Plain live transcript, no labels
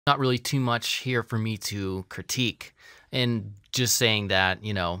Not really too much here for me to critique. And just saying that,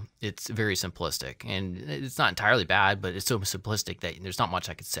 it's very simplistic and it's not entirely bad, but it's so simplistic that there's not much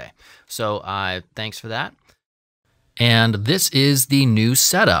I could say. So, thanks for that. And this is the new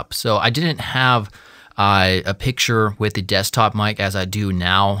setup. So I didn't have a picture with the desktop mic as I do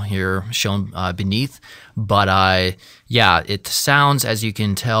now here shown beneath, but yeah, it sounds, as you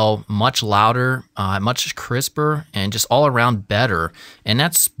can tell, much louder, much crisper, and just all around better. And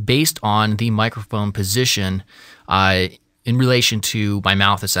that's based on the microphone position in relation to my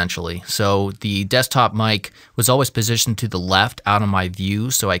mouth, essentially. So the desktop mic was always positioned to the left out of my view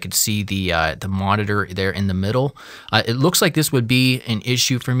so I could see the monitor there in the middle. It looks like this would be an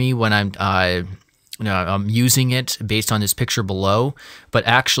issue for me when I'm using it based on this picture below, but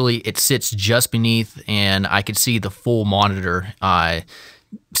actually it sits just beneath and I could see the full monitor,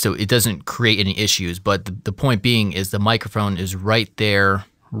 so it doesn't create any issues. But the point being is the microphone is right there,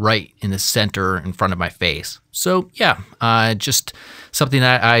 right in the center in front of my face. So yeah, just something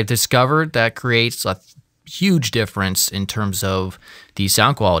that I discovered that creates a huge difference in terms of the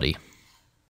sound quality.